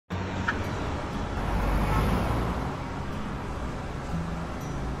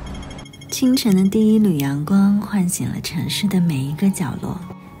清晨的第一缕阳光唤醒了城市的每一个角落。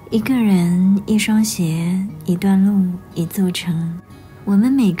一个人，一双鞋，一段路，一座城。我们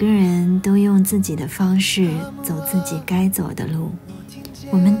每个人都用自己的方式走自己该走的路。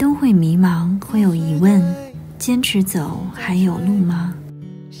我们都会迷茫，会有疑问，坚持走还有路吗？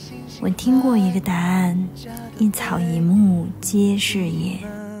我听过一个答案，一草一木皆是也。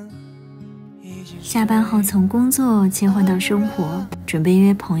下班后从工作切换到生活，准备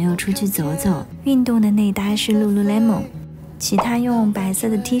约朋友出去走走。运动的内搭是 Lululemon， 其他用白色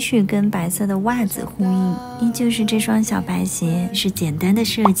的 T 恤跟白色的袜子呼应，依旧是这双小白鞋，是简单的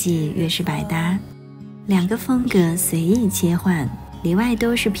设计，越是百搭。两个风格随意切换，里外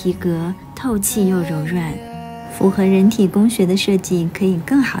都是皮革，透气又柔软，符合人体工学的设计可以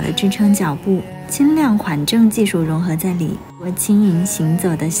更好地支撑脚步，轻量缓震技术融合在里，我轻盈行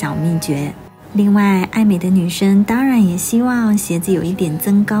走的小秘诀。另外，爱美的女生当然也希望鞋子有一点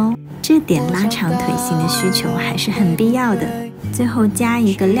增高，这点拉长腿型的需求还是很必要的。最后加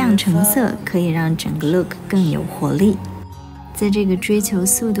一个亮橙色，可以让整个 look 更有活力。在这个追求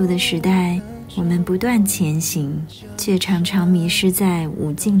速度的时代，我们不断前行，却常常迷失在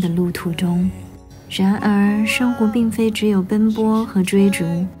无尽的路途中。然而，生活并非只有奔波和追逐，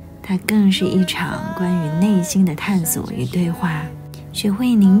它更是一场关于内心的探索与对话。学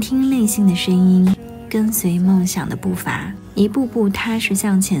会聆听内心的声音，跟随梦想的步伐，一步步踏实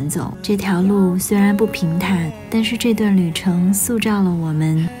向前走。这条路虽然不平坦，但是这段旅程塑造了我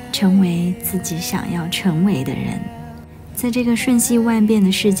们成为自己想要成为的人。在这个瞬息万变的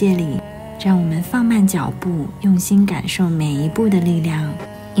世界里，让我们放慢脚步，用心感受每一步的力量，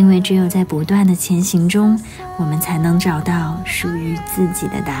因为只有在不断的前行中，我们才能找到属于自己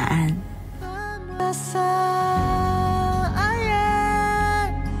的答案。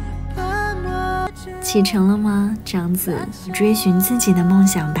启程了吗，长子？追寻自己的梦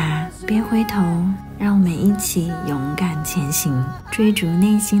想吧，别回头，让我们一起勇敢前行，追逐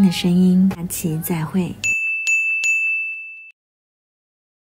内心的声音。下期再会。